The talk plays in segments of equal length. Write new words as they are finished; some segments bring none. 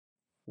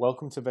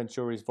Welcome to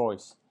Venturi's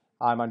Voice.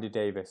 I'm Andy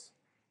Davis.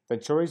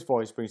 Venturi's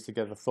Voice brings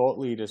together thought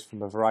leaders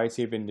from a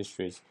variety of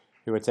industries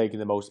who are taking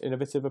the most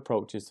innovative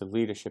approaches to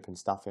leadership and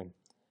staffing.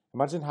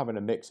 Imagine having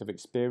a mix of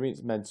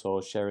experienced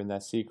mentors sharing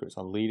their secrets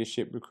on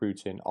leadership,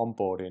 recruiting,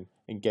 onboarding,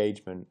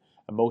 engagement,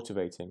 and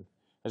motivating,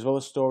 as well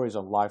as stories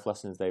on life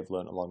lessons they've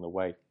learned along the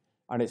way.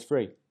 And it's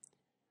free.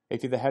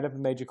 If you're the head of a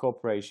major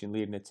corporation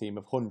leading a team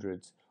of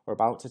hundreds or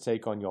about to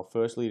take on your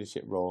first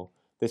leadership role,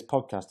 this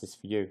podcast is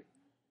for you.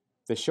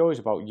 This show is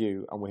about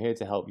you, and we're here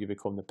to help you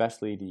become the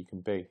best leader you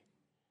can be.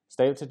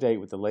 Stay up to date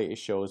with the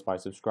latest shows by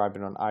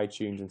subscribing on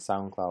iTunes and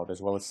SoundCloud,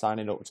 as well as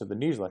signing up to the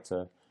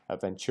newsletter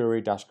at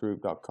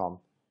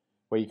venturi-group.com,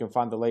 where you can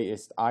find the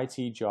latest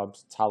IT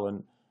jobs,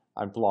 talent,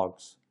 and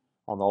blogs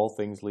on all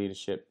things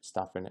leadership,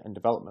 staffing, and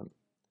development.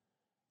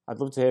 I'd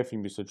love to hear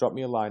from you, so drop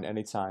me a line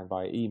anytime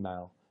via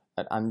email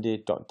at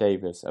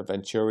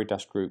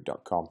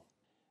andy.davis@venturi-group.com.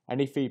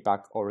 Any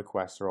feedback or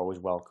requests are always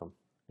welcome.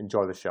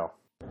 Enjoy the show.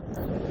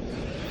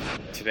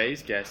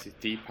 Today's guest is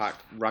Deepak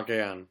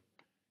Rangayyan,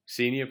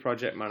 Senior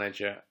Project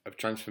Manager of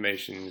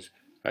Transformations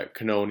at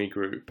Kuoni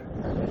Group.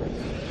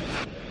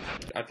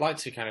 I'd like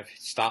to kind of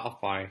start off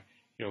by,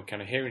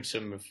 kind of hearing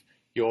some of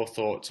your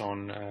thoughts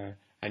on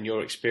and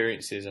your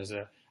experiences as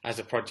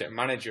a project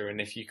manager,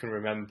 and if you can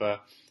remember,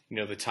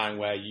 the time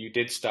where you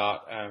did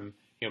start,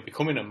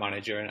 becoming a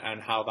manager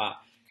and how that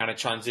kind of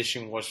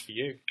transition was for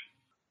you.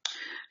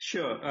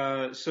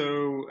 Sure.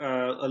 So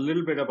a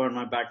little bit about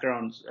my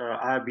background.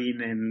 I have been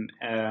in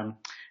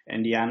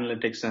the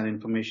analytics and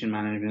information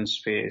management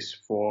space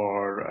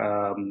for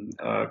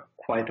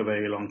quite a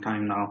very long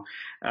time now,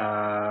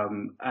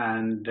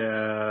 and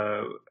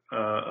a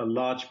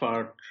large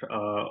part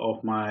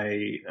of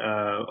my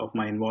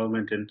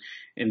involvement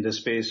in this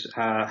space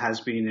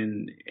has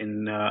been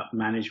in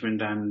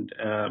management and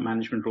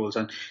management roles.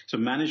 And so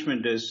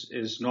management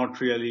is not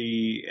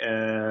really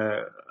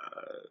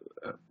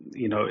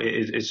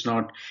it's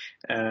not,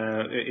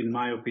 in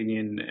my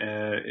opinion,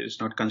 it's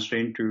not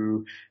constrained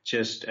to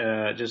just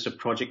a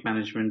project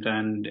management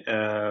and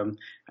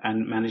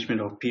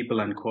management of people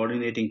and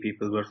coordinating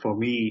people. But for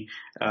me,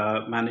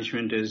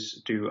 management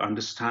is to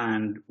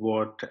understand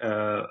what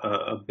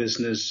a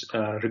business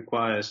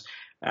requires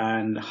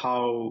and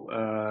how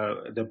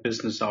the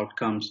business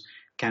outcomes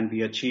can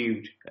be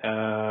achieved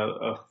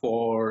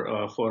for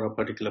a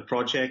particular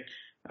project,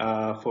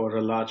 for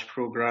a large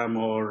program,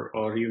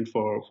 or even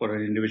for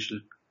an individual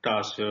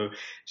task.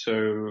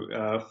 So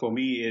for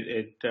me,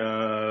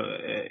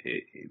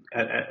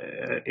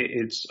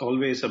 it's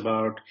always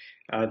about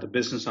the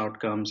business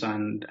outcomes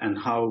and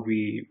how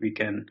we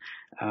can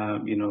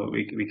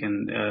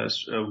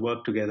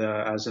work together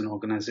as an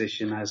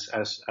organization, as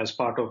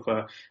part of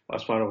a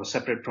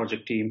separate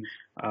project team,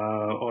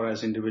 or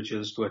as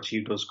individuals to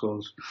achieve those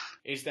goals.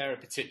 Is there a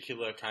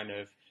particular kind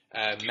of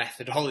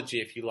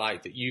methodology, if you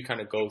like, that you kind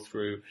of go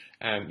through,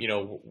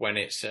 when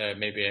it's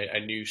maybe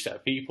a new set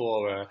of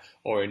people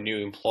or a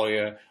new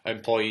employee,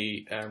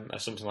 or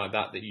something like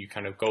that you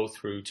kind of go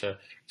through to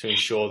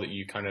ensure that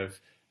you kind of,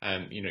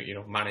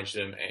 manage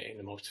them in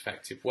the most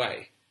effective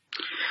way?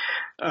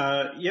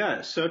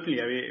 Yeah,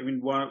 certainly. I mean,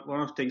 one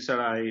of the things that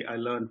I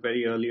learned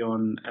very early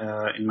on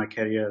in my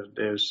career,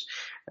 there was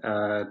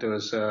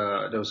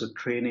a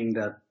training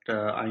that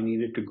I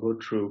needed to go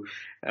through,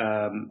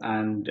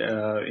 and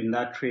in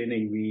that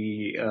training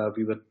we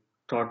were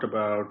taught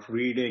about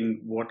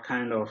reading what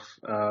kind of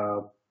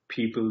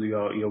people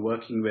you're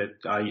working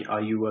with.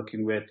 Are you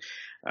working with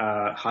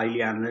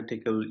highly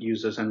analytical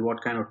users, and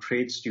what kind of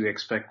traits do you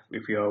expect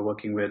if you're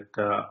working with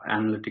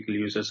analytical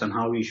users, and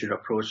how you should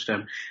approach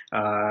them?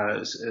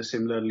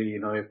 Similarly,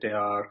 if they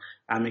are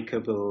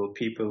amicable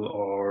people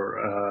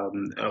or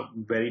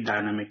very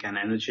dynamic and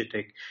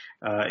energetic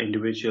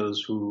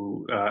individuals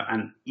who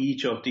and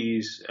each of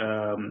these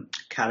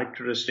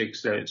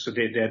characteristics, so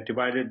they're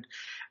divided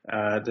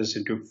this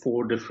into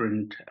 4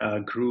 different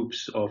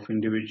groups of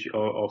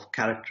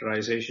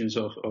characterizations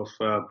of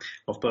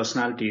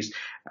personalities,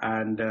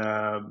 and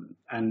the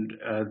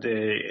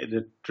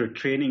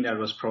training that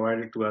was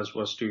provided to us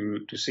was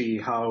to see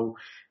how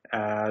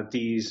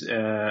these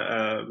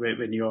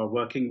when you are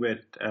working with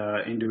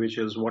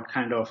individuals, what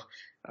kind of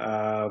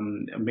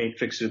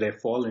matrix do they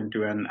fall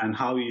into, and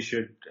how you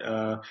should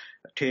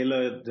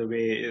tailor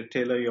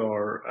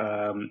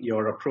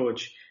your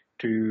approach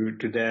to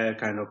their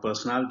kind of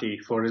personality.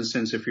 For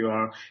instance, if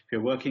you're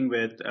working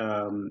with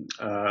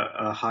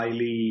a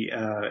highly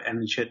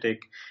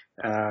energetic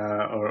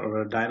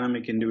or a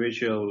dynamic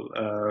individual,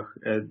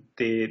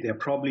 they're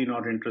probably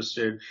not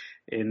interested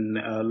in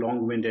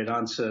long-winded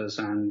answers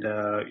and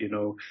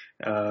 1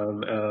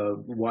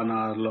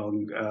 hour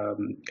long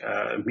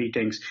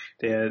meetings.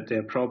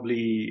 They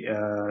probably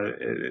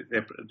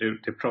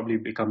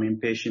become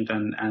impatient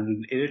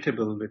and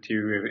irritable with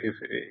you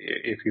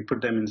if you put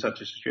them in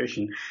such a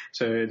situation.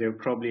 So they'll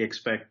probably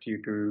expect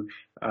you to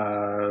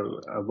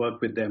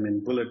work with them in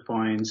bullet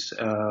points,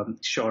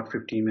 short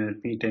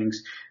 15-minute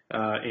meetings,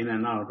 in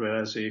and out.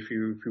 Whereas if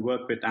you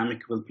work with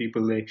amicable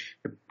people, they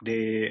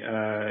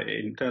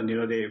in turn,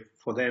 they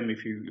for them,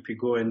 if you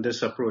go in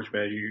this approach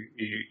where you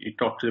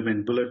talk to them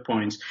in bullet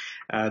points,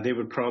 they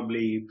would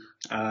probably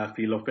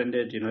feel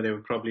offended. They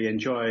would probably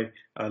enjoy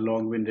a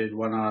long-winded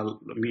 1 hour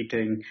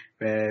meeting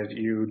where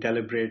you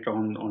deliberate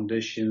on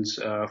decisions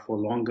for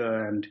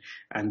longer,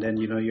 and then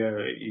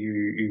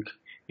you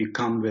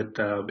come with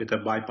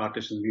a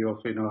bipartisan view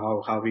of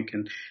how we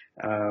can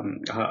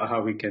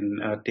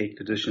take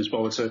the decisions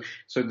forward. So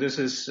this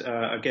is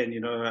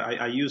again,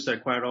 I use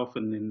that quite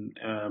often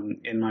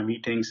in my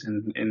meetings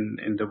and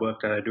in the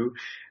work that I do,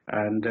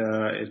 and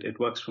it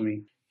works for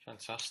me.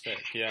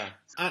 Fantastic, yeah,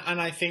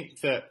 and I think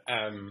that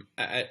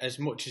as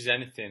much as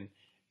anything,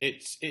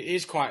 it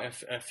is quite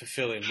a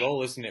fulfilling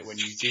role, isn't it, when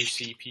you do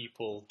see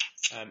people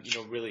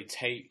really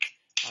take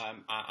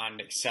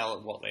and excel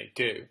at what they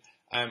do.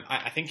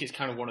 I think it's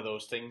kind of one of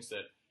those things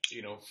that,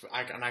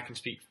 and I can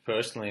speak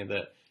personally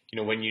that,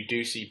 when you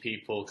do see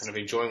people kind of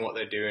enjoying what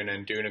they're doing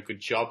and doing a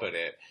good job at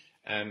it,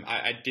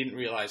 I didn't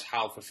realize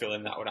how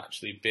fulfilling that would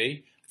actually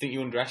be. I think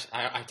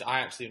I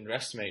actually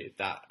underestimated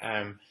that,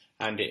 and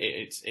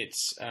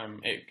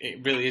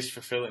it really is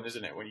fulfilling,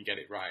 isn't it, when you get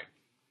it right?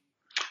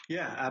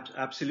 Yeah,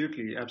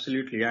 absolutely,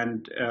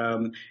 and a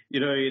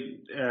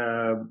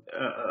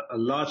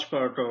large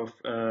part of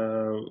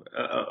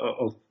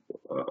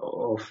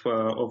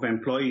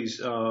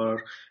employees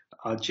are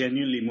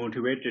genuinely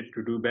motivated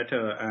to do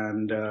better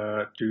and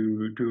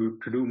to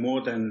do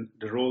more than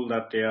the role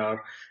that they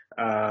are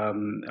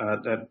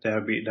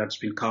that's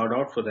been carved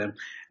out for them,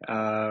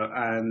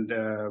 and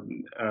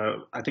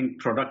I think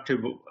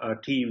productive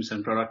teams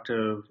and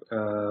productive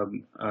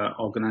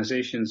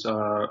organizations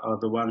are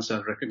the ones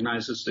that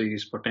recognizes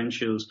these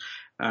potentials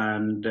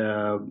and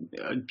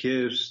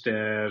gives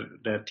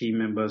their team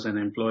members and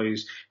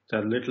employees a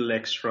little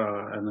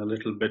extra and a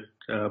little bit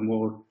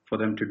more for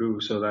them to do,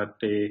 so that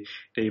they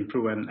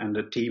improve, and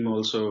the team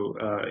also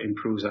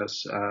improves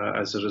as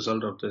a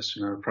result of this.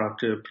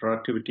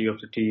 Productivity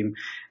of the team,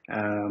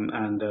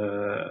 and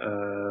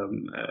the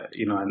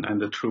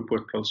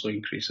throughput also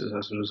increases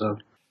as a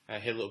result. I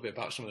hear a little bit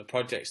about some of the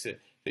projects that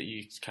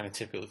you kind of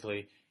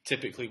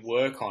typically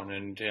work on,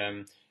 and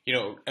and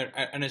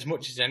as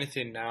much as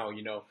anything now,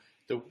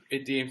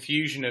 the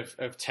infusion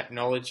of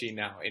technology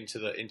now into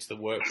the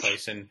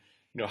workplace, and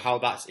how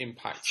that's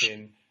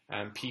impacting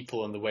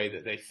people and the way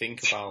that they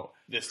think about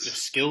the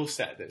skill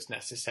set that's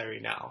necessary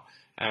now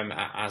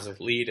as a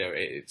leader.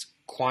 It's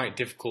quite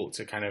difficult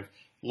to kind of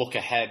look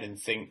ahead and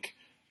think,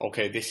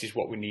 okay, this is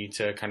what we need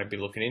to kind of be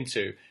looking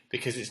into,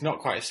 because it's not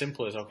quite as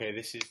simple as, okay,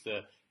 this is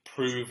the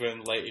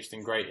proven latest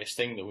and greatest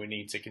thing that we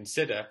need to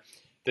consider.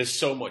 There's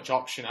so much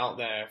option out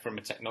there from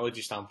a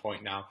technology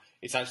standpoint now.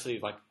 It's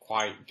actually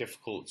quite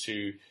difficult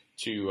to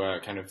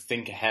kind of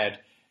think ahead,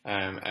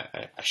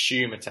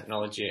 assume a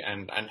technology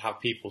and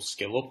have people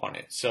skill up on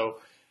it. So,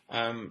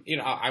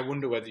 I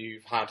wonder whether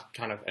you've had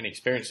kind of an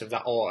experience of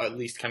that, or at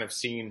least kind of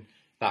seen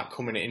that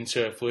coming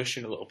into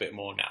fruition a little bit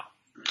more now.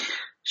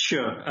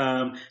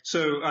 Sure.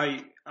 So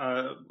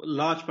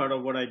large part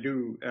of what I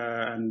do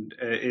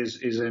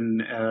is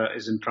in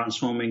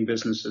transforming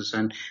businesses,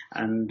 and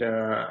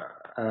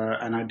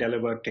I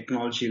deliver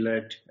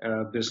technology-led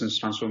business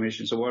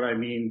transformation. So what I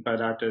mean by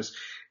that is,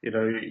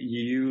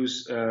 you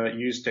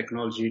use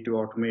technology to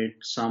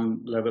automate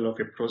some level of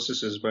your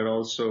processes, but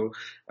also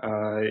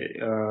I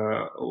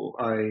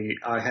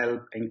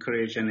help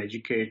encourage and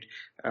educate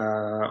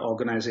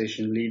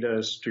organization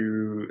leaders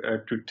to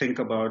think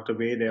about the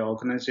way their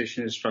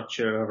organization is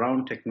structured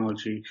around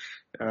technology,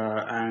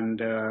 and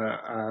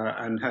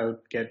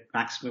help get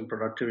maximum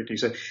productivity.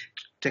 So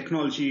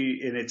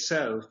technology in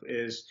itself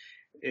is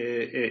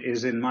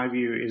in my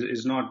view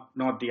is not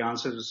the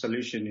answer to the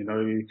solution.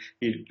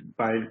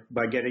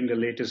 By getting the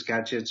latest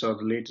gadgets or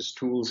the latest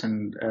tools,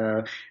 and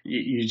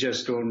you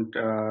just don't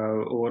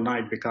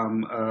overnight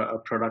become a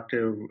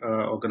productive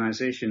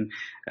organization.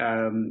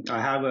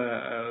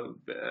 I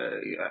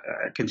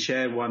can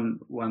share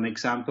one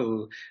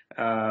example.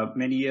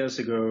 Many years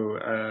ago,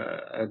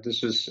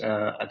 this was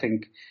I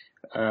think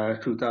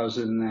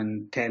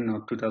 2010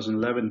 or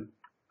 2011.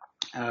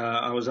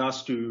 I was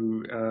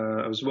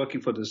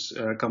working for this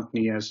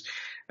company as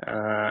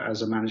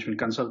a management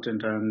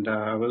consultant, and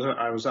I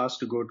was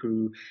asked to go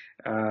to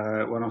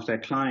one of their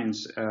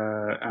clients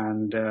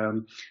and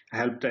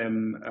help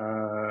them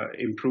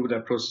improve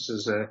their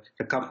processes.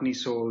 The company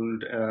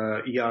sold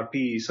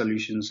ERP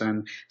solutions,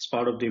 and as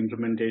part of the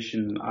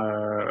implementation,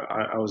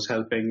 I was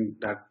helping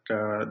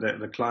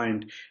the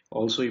client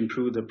also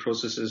improve the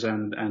processes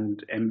and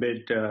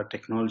embed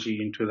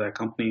technology into their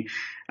company.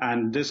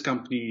 And this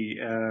company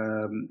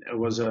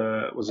was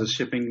a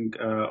shipping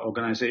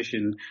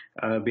organization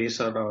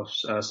based out of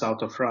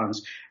south of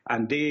France,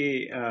 and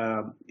they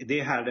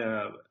had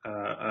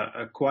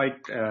a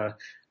quite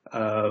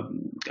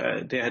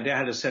they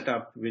had a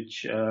setup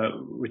which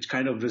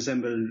kind of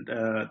resembled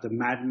the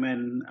Mad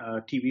Men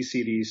TV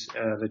series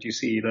that you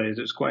see. It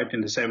was quite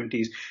in the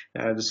 70s.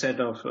 The set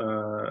of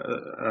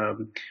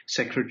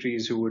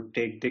secretaries who would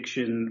take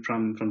diction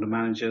from the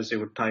managers. They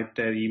would type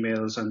their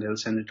emails and they'll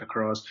send it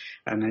across.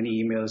 And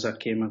any emails that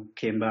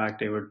came back,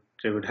 they would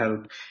would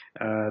help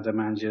the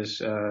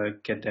managers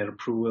get their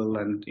approval,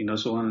 and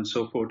so on and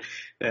so forth.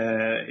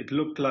 It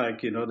looked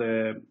like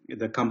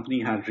the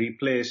company had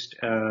replaced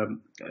the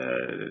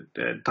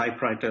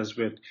typewriters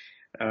with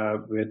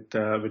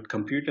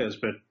computers,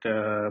 but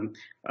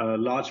a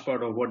large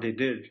part of what they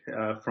did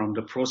from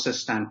the process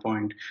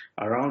standpoint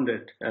around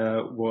it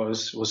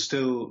was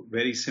still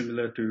very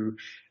similar to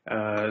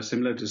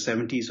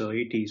 70s or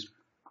 80s.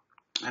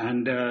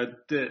 And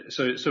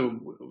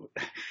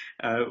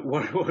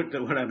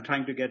what I'm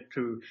trying to get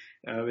to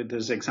with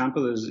this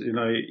example is,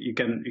 you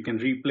can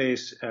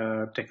replace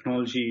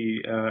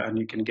technology and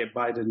you can get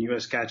by the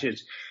newest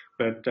gadgets,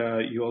 but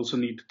you also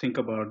need to think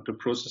about the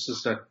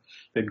processes that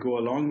go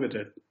along with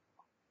it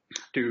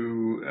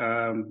to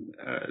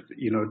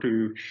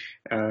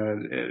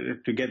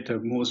get the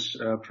most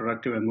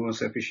productive and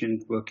most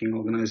efficient working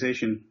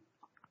organization.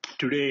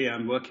 Today,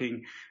 I'm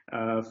working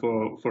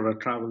for a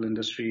travel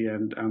industry,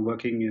 and I'm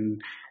working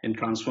in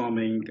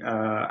transforming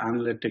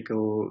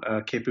analytical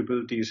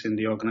capabilities in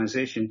the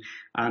organization.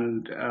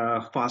 And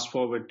fast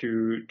forward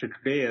to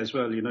today as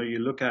well. You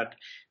look at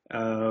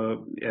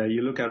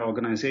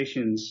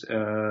organizations.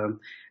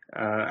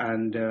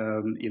 And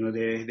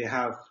they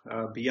have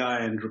BI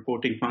and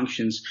reporting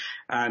functions,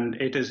 and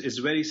it's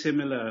very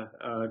similar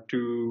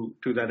to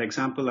that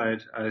example I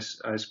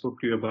spoke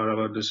to you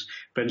about this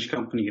French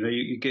company.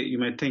 You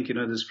might think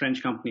this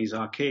French company is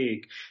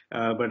archaic,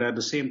 but at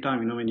the same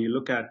time, when you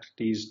look at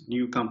these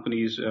new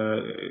companies,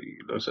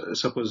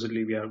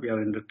 supposedly we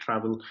are in the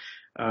travel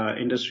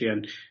industry,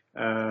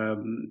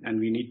 and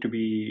we need to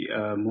be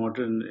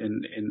modern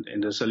in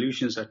the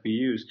solutions that we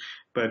use.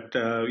 But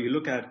you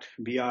look at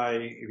BI,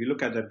 if you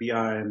look at the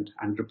BI and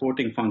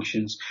reporting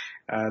functions,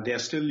 they are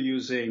still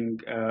using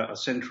a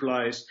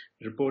centralized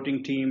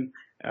reporting team.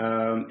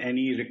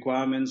 Any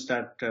requirements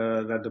that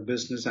the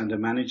business and the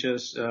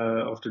managers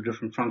of the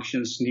different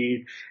functions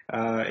need,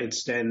 it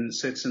then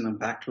sits in a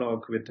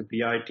backlog with the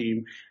BI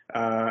team,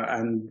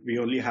 and we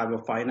only have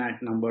a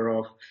finite number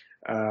of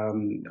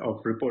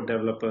report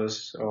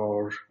developers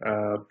or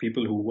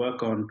people who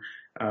work on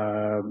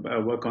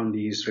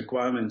these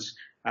requirements.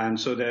 And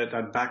so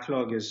that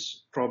backlog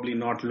is probably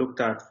not looked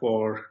at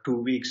for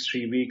 2 weeks,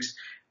 3 weeks,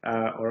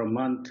 or a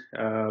month,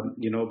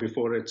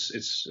 before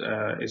it's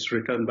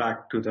returned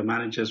back to the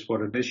managers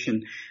for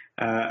addition.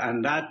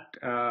 And that,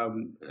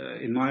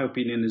 in my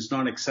opinion, is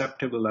not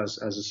acceptable as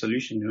a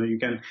solution. You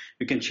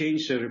can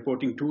change the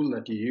reporting tool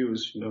that you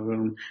use,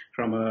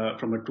 from a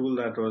tool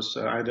that was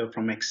either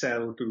from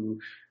Excel to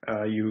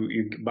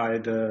you buy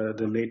the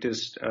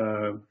latest.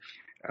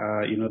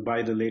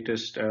 Buy the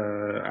latest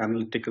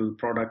analytical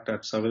product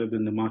that's available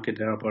in the market.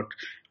 There are about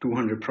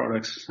 200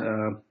 products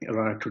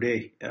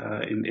today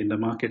in the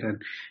market,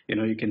 and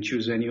you can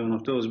choose any one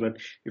of those. But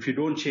if you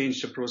don't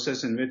change the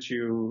process in which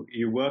you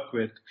work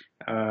with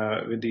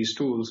these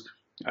tools,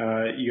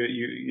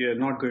 you're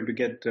not going to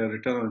get the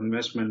return on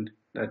investment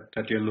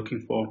that you're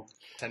looking for.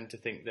 I tend to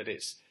think that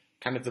it's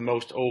kind of the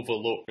most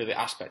overlooked really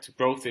aspect of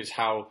growth is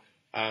how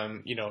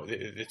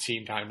the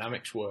team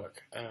dynamics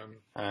work,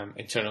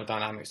 internal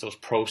dynamics, those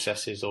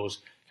processes,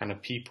 those kind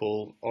of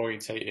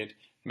people-orientated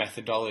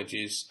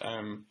methodologies,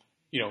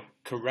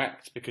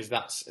 correct, because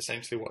that's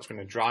essentially what's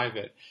going to drive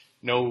it.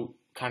 No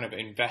kind of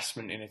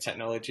investment in a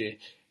technology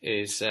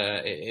is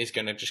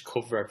going to just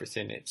cover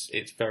everything.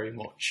 It's very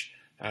much,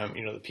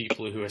 the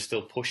people who are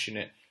still pushing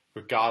it,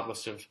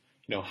 regardless of,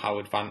 how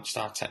advanced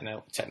our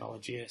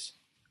technology is.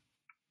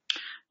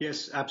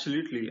 Yes,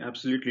 absolutely. I'm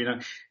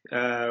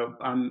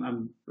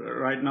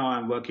right now.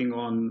 I'm working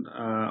on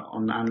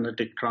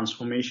analytic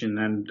transformation,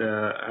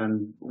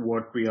 and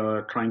what we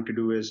are trying to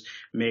do is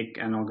make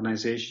an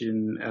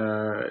organization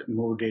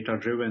more data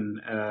driven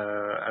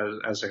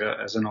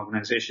as an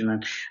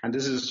organization, and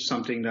this is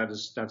something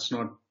that's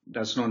not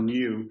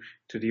new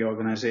to the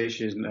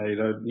organization,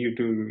 new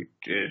to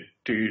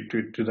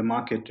the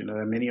market. There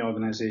are many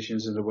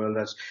organizations in the world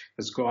that's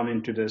gone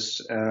into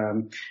this,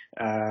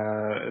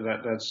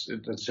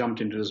 that's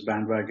jumped into this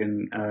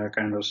bandwagon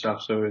kind of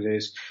stuff. So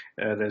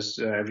there's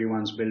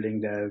everyone's building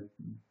their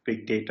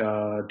big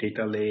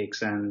data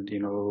lakes, and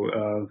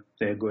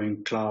they're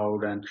going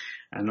cloud and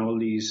all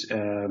these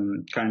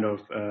kind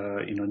of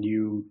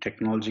new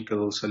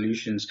technological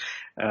solutions.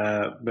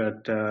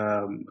 But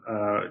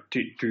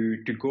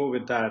to go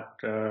with that,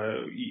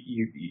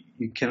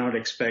 you cannot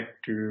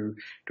expect to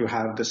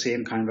have the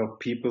same kind of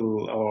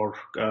people or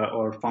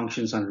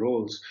functions and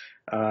roles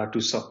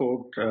to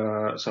support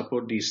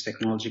these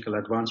technological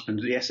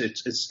advancements. Yes,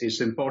 it's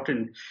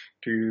important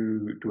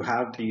to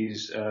have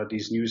these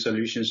new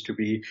solutions to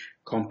be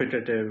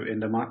competitive in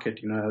the market.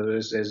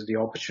 There's the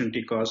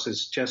opportunity cost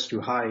is just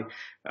too high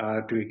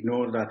to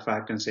ignore that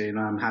fact and say,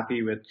 I'm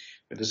happy with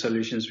the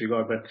solutions we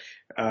got, but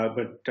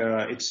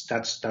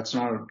that's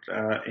not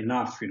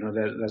enough.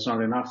 That's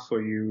not enough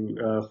for you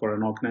for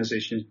an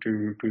organization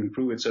to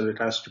improve it. So it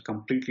has to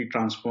completely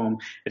transform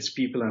its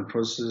people and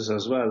processes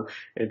as well.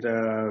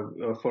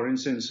 For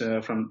instance,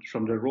 from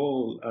the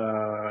roles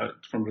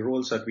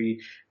that we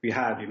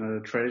had,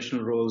 the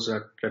traditional roles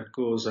that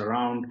goes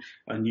around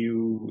a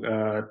new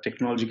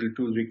technological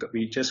tool,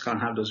 we just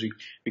can't have those.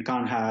 We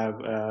can't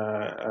have.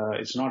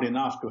 It's not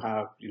enough to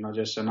have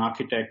just an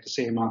architect, the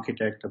same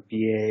architect, a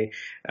PA,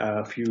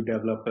 a few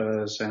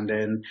developers, and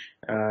then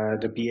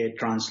the PA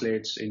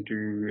translates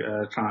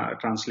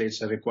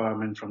a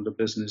requirement from the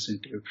business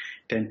into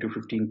 10 to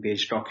 15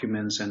 page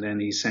documents, and then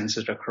he sends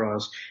it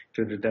across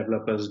to the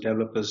developers.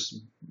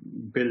 Developers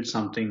build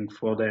something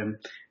for them.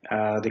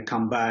 They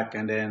come back,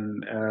 and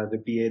then the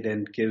PA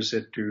then gives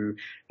it to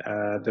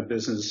the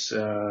business,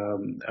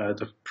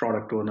 the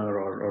product owner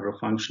or a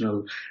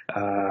functional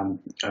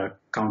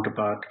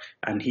counterpart,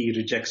 and he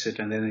rejects it,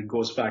 and then it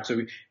goes back.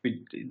 So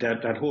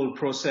that whole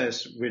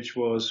process, which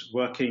was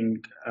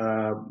working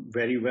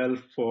very well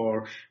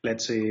for,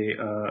 let's say,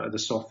 the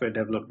software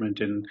development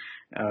in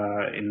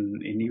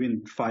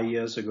even 5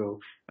 years ago,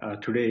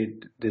 today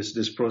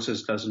this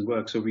process doesn't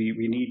work. So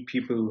we need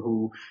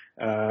people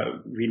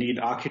we need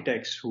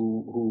architects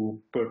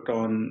who put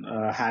on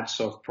hats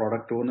of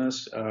product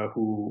owners,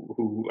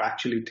 who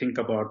actually think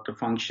about the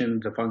functional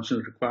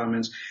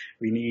requirements.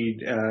 We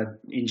need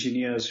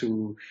engineers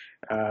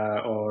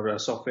or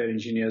software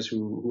engineers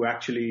who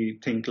actually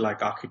think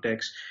like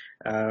architects.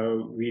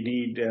 We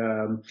need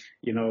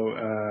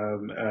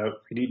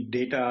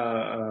data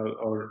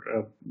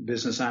or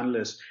business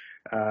analysts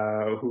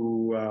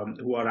who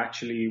are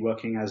actually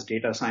working as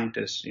data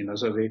scientists.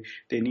 So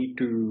they need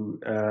to.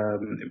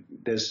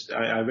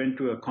 I went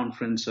to a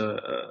conference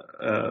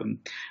and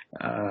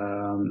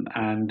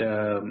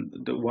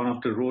one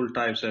of the role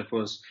types that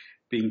was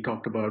being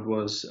talked about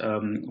was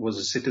a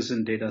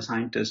citizen data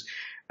scientist.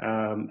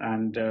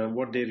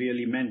 What they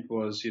really meant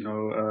was,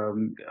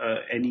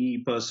 any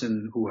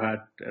person who had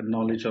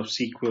knowledge of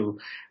SQL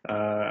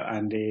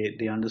and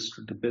they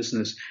understood the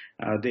business,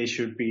 they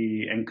should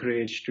be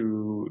encouraged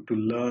to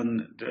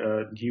learn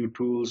new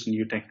tools,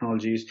 new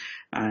technologies,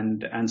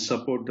 and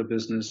support the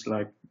business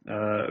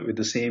with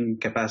the same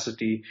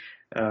capacity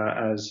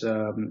as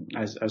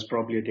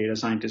probably a data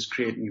scientist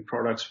create new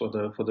products for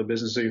the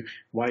business. So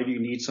why do you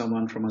need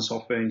someone from a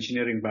software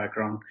engineering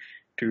background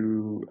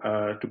to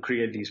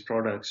create these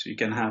products? You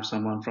can have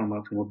someone from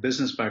a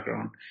business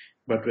background,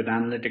 but with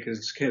analytical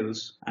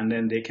skills, and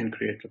then they can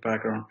create the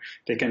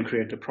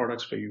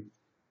products for you.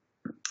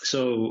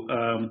 So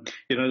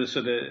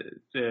so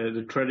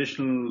the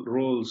traditional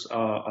roles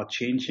are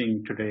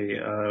changing today,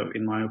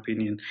 in my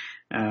opinion,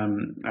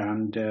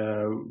 and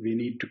we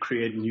need to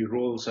create new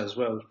roles as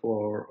well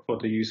for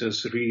the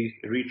users,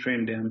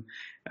 retrain them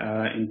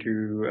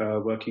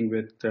into working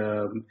with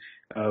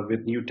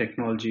new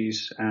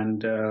technologies,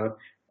 and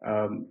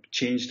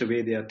change the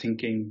way they are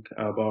thinking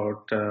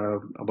about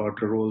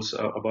the roles,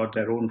 about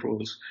their own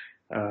roles,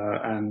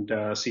 and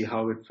see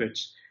how it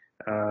fits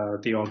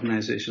the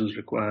organization's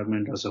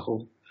requirement as a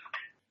whole.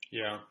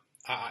 Yeah,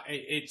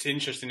 it's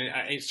interesting.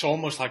 It's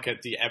almost like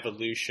the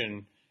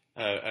evolution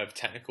of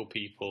technical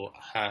people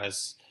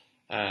has.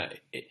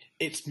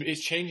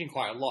 It's changing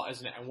quite a lot,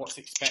 isn't it? And what's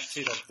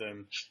expected of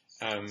them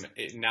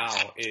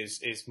now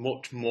is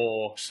much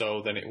more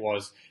so than it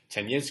was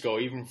 10 years ago,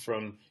 even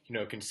from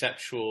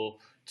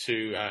conceptual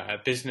to a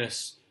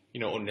business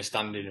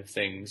understanding of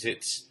things.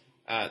 It's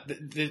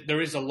there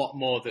is a lot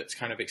more that's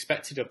kind of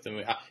expected of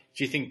them.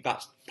 Do you think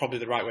that's probably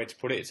the right way to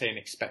put it, saying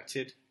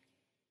expected?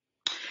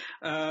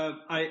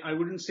 I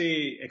wouldn't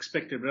say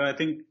expected, but I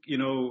think,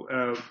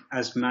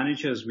 as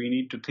managers, we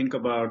need to think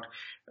about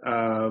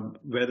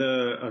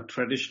whether a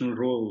traditional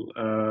role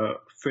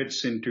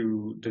fits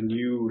into the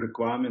new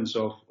requirements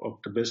of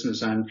the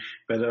business, and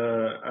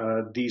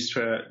whether these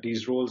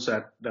roles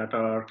that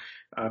are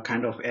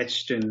kind of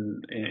etched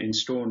in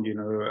stone,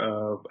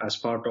 as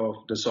part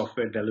of the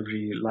software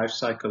delivery life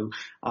cycle,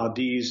 are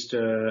these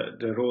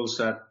the roles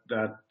that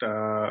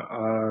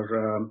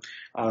are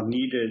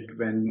needed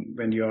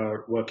when you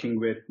are working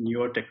with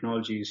newer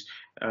technologies.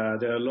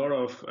 There are a lot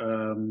of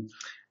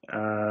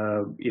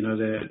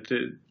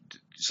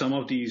some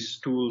of these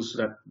tools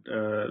that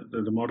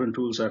the modern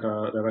tools that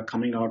are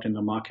coming out in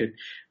the market,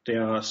 they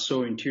are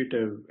so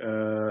intuitive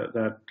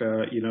that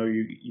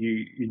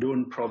you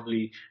don't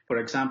probably, for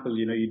example,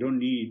 you don't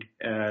need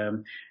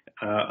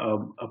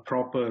a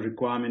proper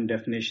requirement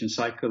definition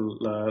cycle,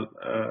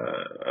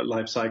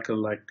 life cycle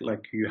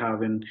like you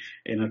have in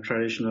a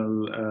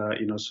traditional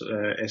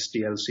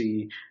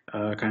SDLC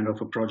kind of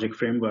a project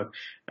framework.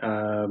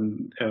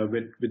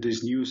 With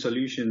these new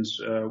solutions,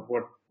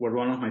 what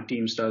one of my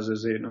teams does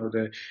is,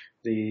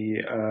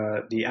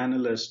 the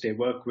analysts, they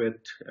work with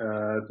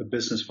the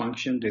business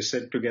function. They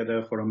sit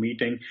together for a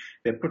meeting.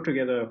 They put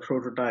together a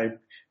prototype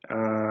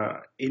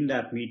in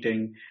that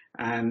meeting,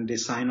 and they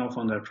sign off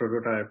on that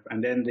prototype,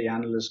 and then the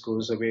analyst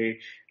goes away.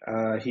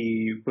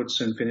 He puts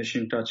in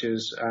finishing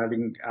touches,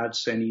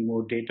 adds any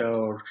more data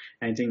or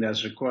anything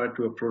that's required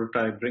to a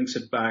prototype, brings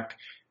it back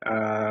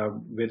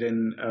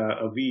within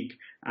a week,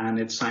 and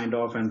it's signed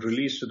off and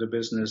released to the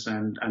business,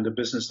 and the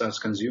business starts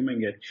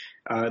consuming it.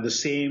 The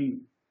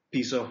same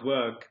piece of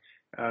work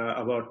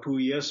about 2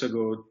 years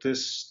ago,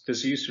 this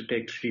used to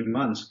take 3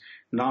 months.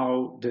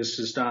 Now this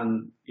is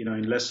done,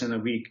 in less than a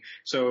week.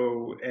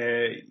 So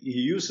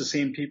you use the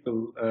same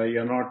people.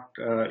 You're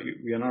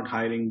not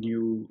hiring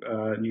new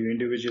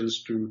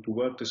individuals to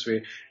work this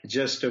way.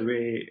 Just the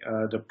way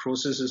the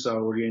processes are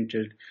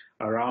oriented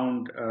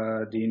around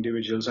the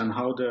individuals, and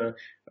how the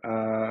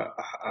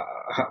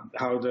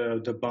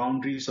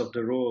boundaries of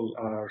the role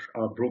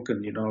are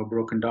broken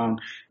down.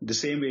 The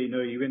same way,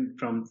 even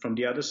from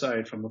the other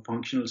side, from the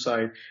functional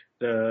side,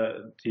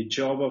 the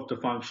job of the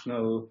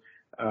functional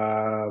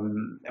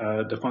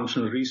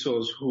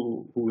resource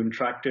who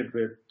interacted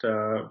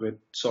with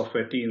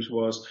software teams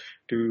was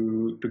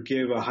to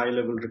give a high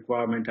level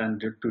requirement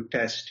and to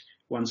test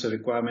once the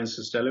requirements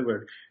is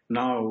delivered.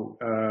 Now,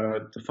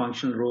 the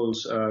functional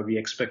roles, we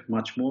expect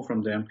much more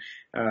from them.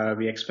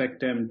 We expect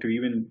them to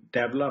even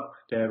develop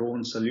their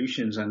own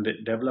solutions and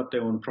develop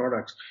their own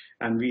products.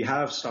 And we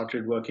have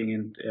started working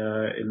in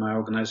my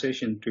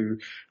organization to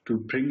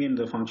bring in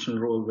the functional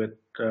role with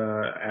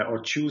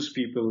or choose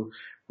people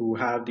who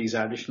have these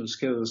additional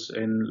skills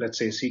in, let's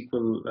say,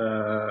 SQL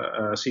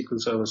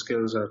Server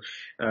skills, or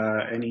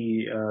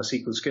any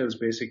SQL skills,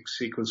 basic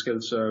SQL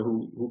skills,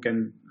 who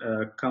can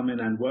come in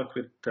and work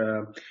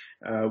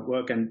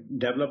and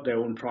develop their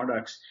own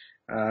products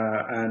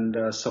and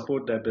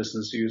support their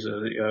business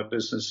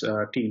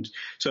teams.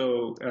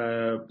 So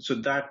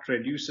that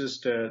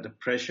reduces the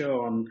pressure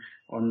on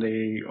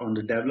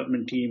the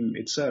development team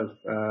itself,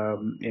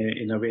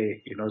 in a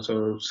way.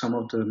 So some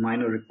of the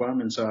minor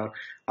requirements are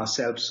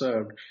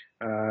self-served,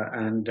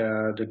 and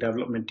the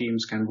development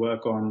teams can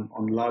work on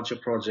larger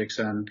projects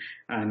and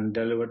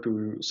deliver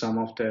to some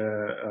of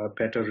the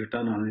better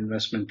return on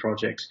investment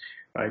projects,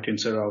 right?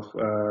 Instead of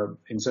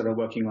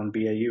working on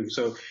BAU.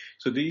 So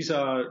these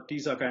are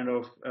kind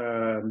of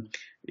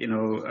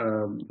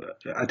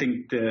I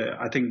think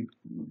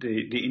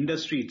the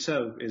industry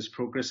itself is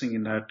progressing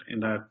in that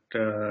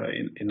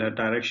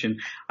direction.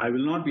 I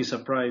will not be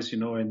surprised,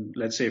 in,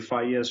 let's say,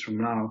 5 years from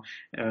now,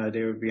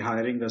 they will be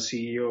hiring a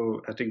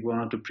CEO. I think one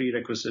of the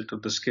prerequisites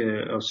of the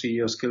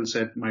CEO skill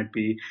set might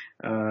be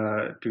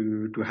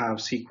to have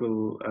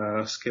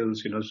SQL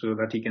skills, so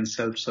that he can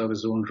self-serve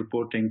his own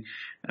reporting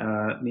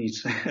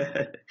needs.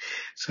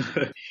 So,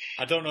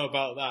 I don't know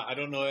about that. I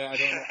don't know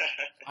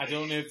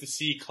if the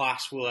C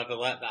class will ever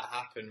let that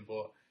happen,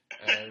 but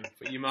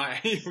you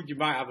might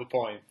have a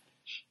point.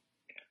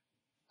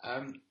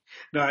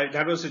 No,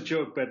 that was a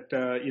joke, but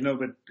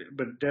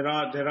there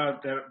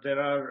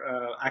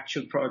are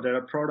actual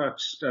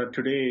products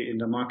today in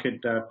the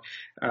market that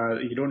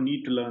you don't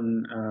need to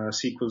learn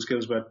SQL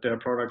skills, but there are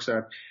products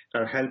that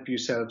help you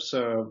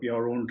self-serve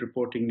your own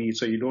reporting needs.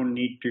 So you don't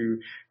need to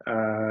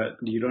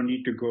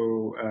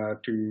go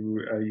to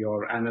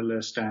your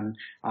analyst and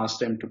ask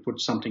them to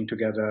put something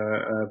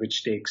together,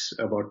 which takes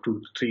about 2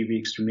 to 3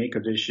 weeks to make a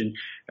decision.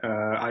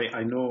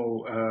 I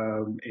know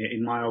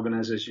in my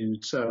organization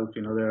itself,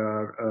 there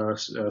are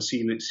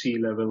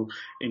C-level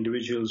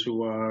individuals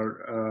who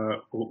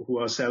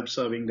are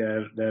self-serving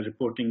their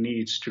reporting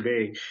needs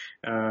today,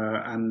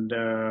 and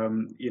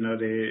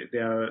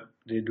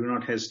they do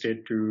not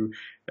hesitate to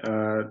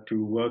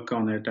work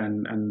on it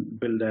and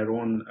build their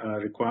own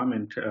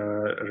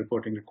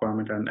reporting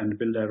requirement, and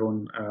build their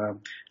own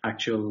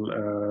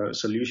actual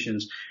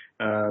solutions.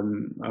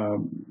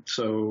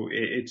 So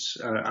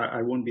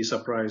I won't be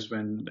surprised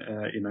when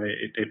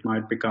it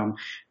might become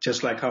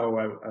just like how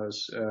I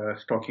was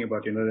talking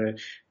about,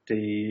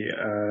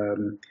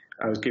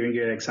 I was giving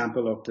you an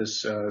example of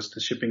this the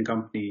shipping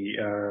company,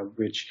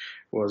 which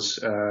was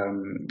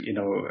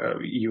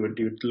you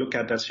would look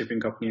at that shipping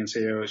company and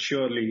say, oh,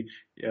 surely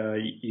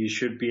you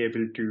should be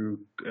able to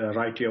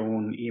write your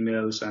own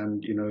emails,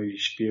 and you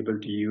should be able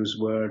to use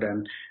Word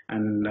and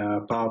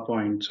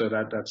PowerPoint. So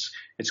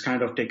it's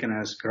kind of taken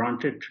as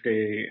granted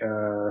today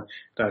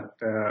that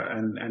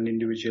an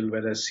individual,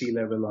 whether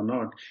C-level or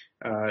not,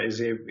 is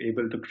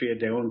able to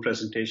create their own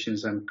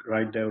presentations and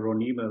write their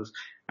own emails.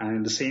 And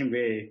in the same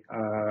way,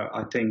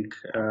 I think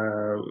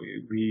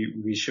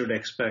we should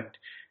expect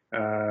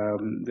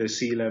the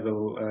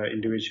C-level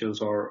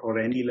individuals or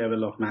any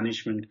level of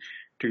management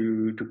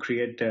to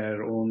create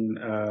their own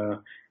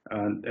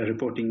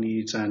reporting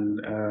needs, and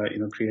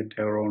create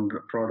their own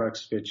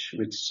products which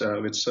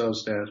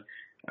serves their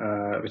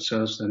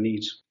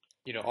needs.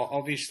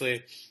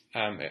 Obviously,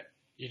 I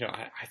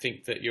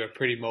think that you're a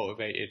pretty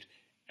motivated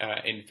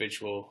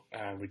individual,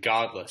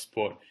 regardless.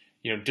 But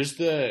does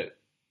the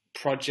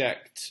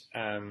project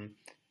and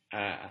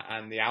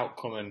the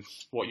outcome and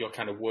what you're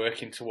kind of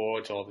working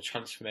towards, or the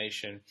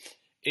transformation,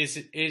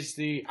 is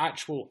the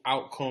actual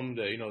outcome,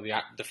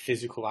 the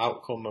physical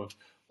outcome of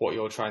what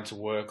you're trying to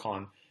work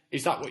on,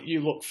 is that what you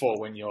look for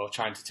when you're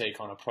trying to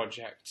take on a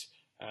project?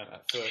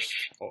 at first,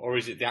 or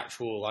is it the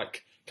actual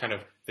like kind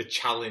of the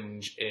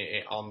challenge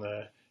on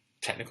the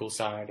technical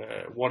side?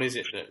 What is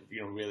it that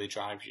really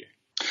drives you?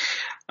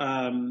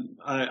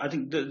 I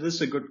think this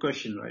is a good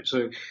question, right?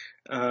 So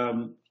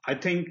I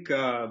think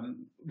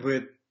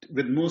with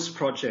most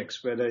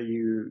projects, whether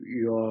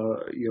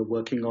you're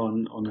working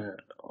on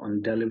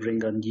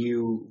delivering a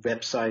new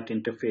website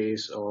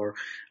interface, or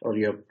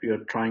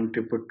you're trying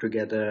to put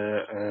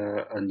together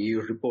a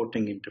new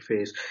reporting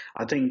interface,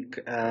 I think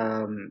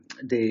and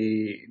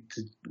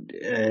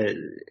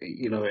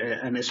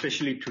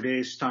especially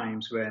today's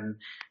times when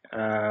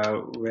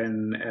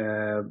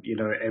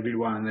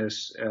everyone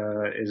is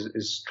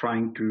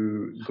trying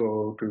to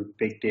go to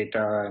big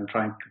data and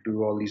trying to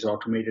do all these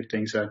automated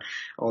things and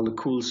all the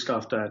cool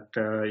stuff that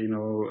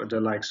the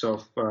likes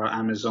of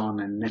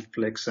Amazon and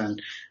Netflix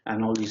and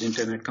all these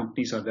internet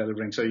companies are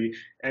delivering. So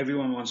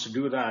everyone wants to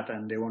do that,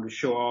 and they want to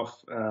show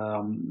off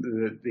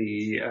the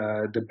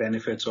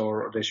benefits,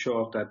 or they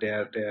show off that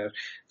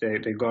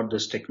they got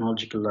this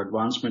technological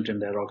advancement in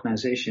their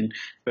organization.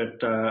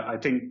 But I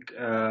think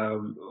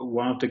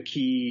one of the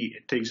key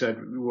things that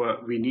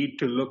we need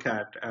to look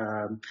at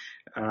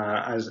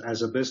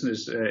as a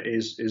business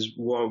is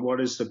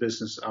what is the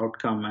business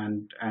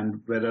outcome,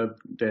 and whether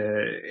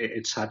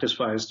it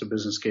satisfies the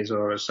business case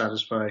or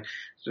satisfies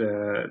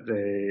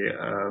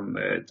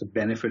the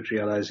benefit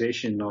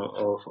realization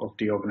of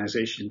the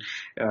organization.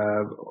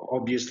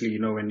 Obviously,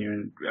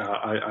 when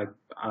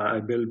I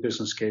build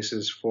business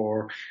cases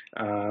for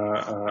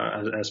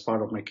as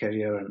part of my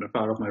career and a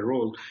part of my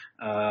role,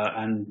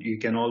 and you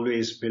can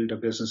always build a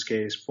business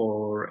case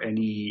for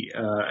any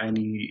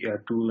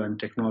tool and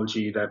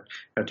technology that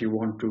you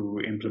want to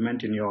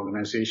implement in your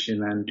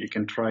organization, and you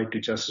can try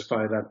to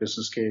justify that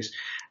business case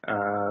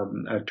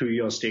to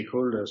your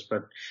stakeholders.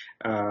 But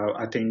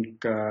I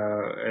think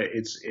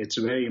it's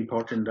very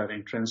important that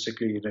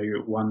intrinsically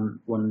one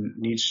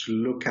needs to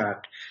look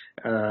at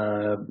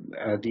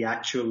the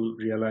actual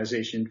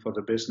realization for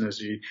the business.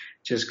 You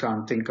just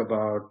can't think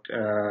about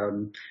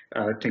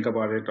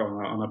it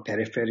on a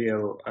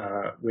peripheral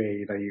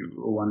way.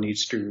 One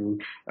needs to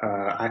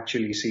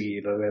actually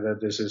see whether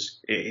this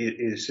is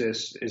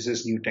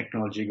this new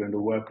technology going to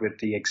work with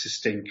the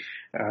existing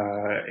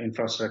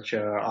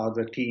infrastructure. Are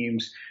the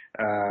teams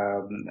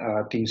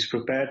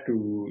prepared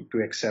to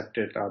accept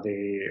it? Are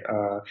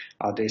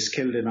they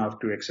skilled enough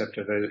to accept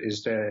it?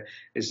 Is there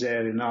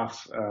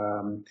enough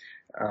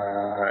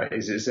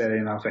is there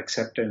enough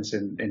acceptance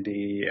in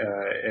the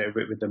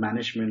with the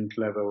management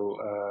level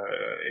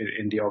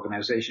in the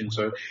organization?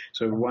 So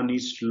one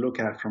needs to look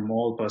at from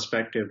all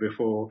perspectives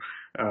before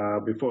a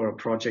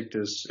project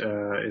is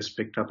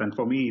picked up. And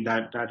for me,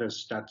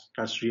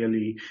 that's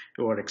really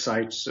what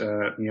excites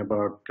me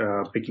about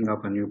picking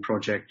up a new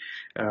project.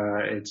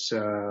 It's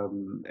to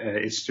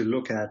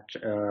look at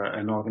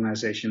an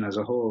organization as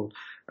a whole,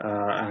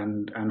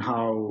 and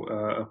how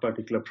a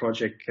particular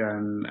project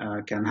can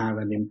have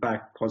an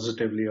impact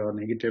positively or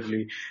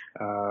negatively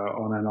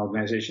on an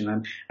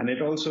organization. And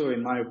it also,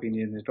 in my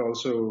opinion, it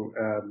also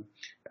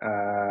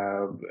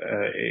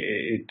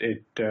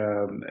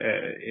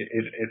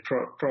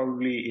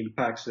probably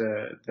impacts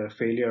the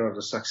failure or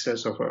the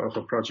success of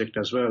a project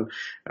as well.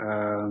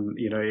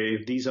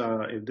 If this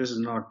is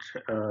not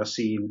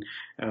seen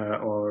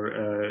or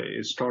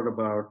is thought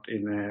about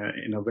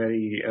in a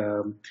very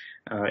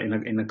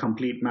in a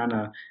complete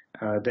manner,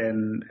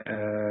 then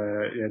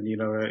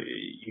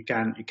you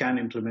can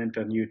implement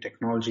a new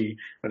technology,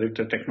 but if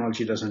the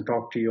technology doesn't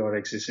talk to your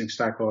existing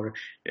stack, or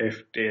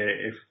if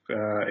the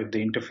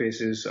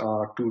interfaces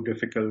are too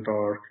difficult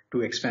or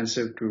too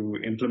expensive to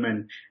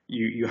implement,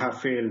 you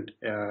have failed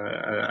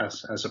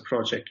as a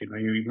project.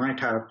 You might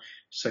have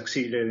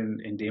succeeded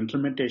in the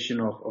implementation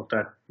of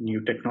that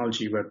new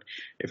technology, but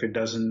if it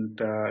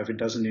doesn't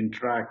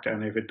interact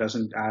and if it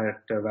doesn't add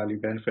the value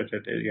benefit,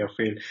 you have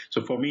failed.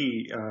 So for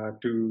me,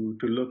 to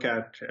look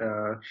at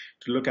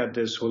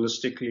this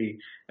holistically,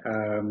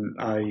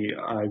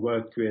 I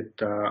work with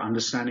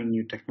understanding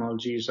new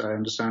technologies. I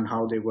understand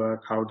how they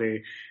work, how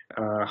they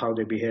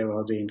behave,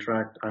 how they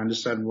interact. I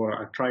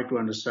try to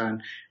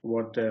understand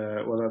what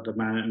are the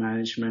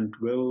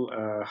management will,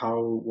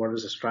 what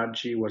is the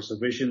strategy, what's the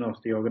vision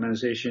of the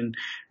organization,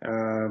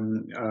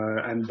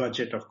 and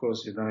budget, of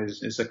course,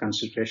 is a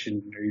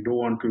consideration. You don't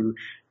want to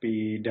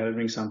be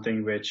delivering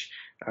something which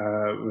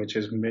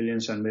is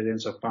millions and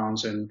millions of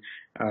pounds in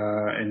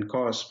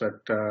cost,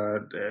 but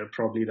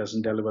probably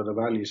doesn't deliver the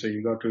value. So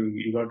you got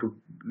to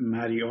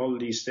marry all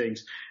these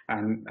things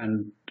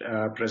and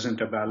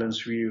present a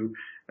balanced view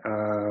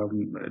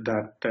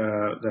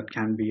that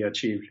can be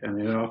achieved,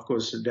 and of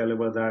course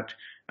deliver that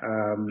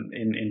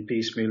in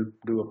piecemeal,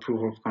 do a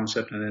proof of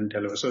concept and then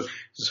deliver. So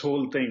this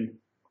whole thing,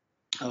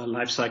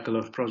 life cycle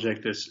of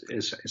project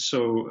is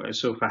so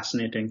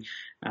fascinating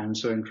and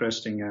so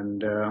interesting,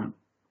 and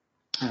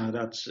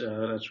that's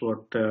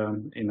what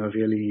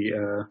really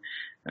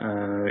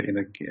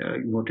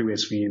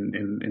motivates me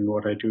in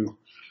what I do.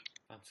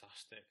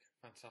 Fantastic.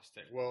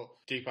 Fantastic. Well,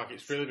 Deepak,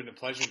 it's really been a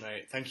pleasure,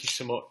 mate. Thank you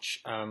so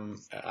much.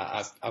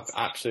 I've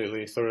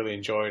absolutely thoroughly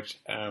enjoyed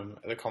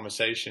the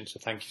conversation. So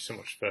thank you so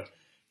much for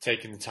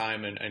taking the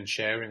time and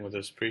sharing with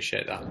us.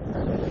 Appreciate that.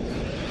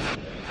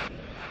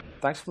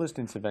 Thanks for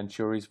listening to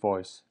Venturi's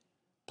Voice.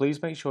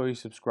 Please make sure you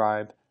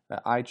subscribe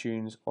at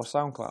iTunes or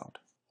SoundCloud,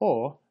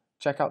 or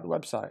check out the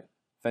website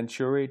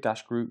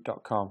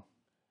venturi-group.com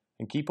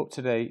and keep up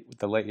to date with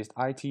the latest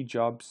IT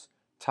jobs,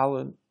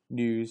 talent,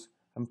 news,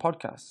 and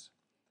podcasts.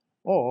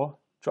 Or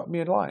drop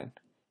me a line.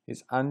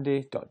 It's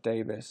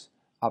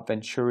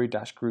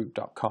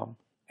andy.davis@venturi-group.com.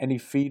 Any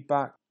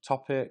feedback,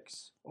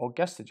 topics, or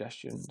guest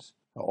suggestions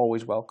are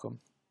always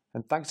welcome.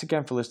 And thanks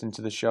again for listening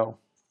to the show.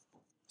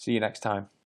 See you next time.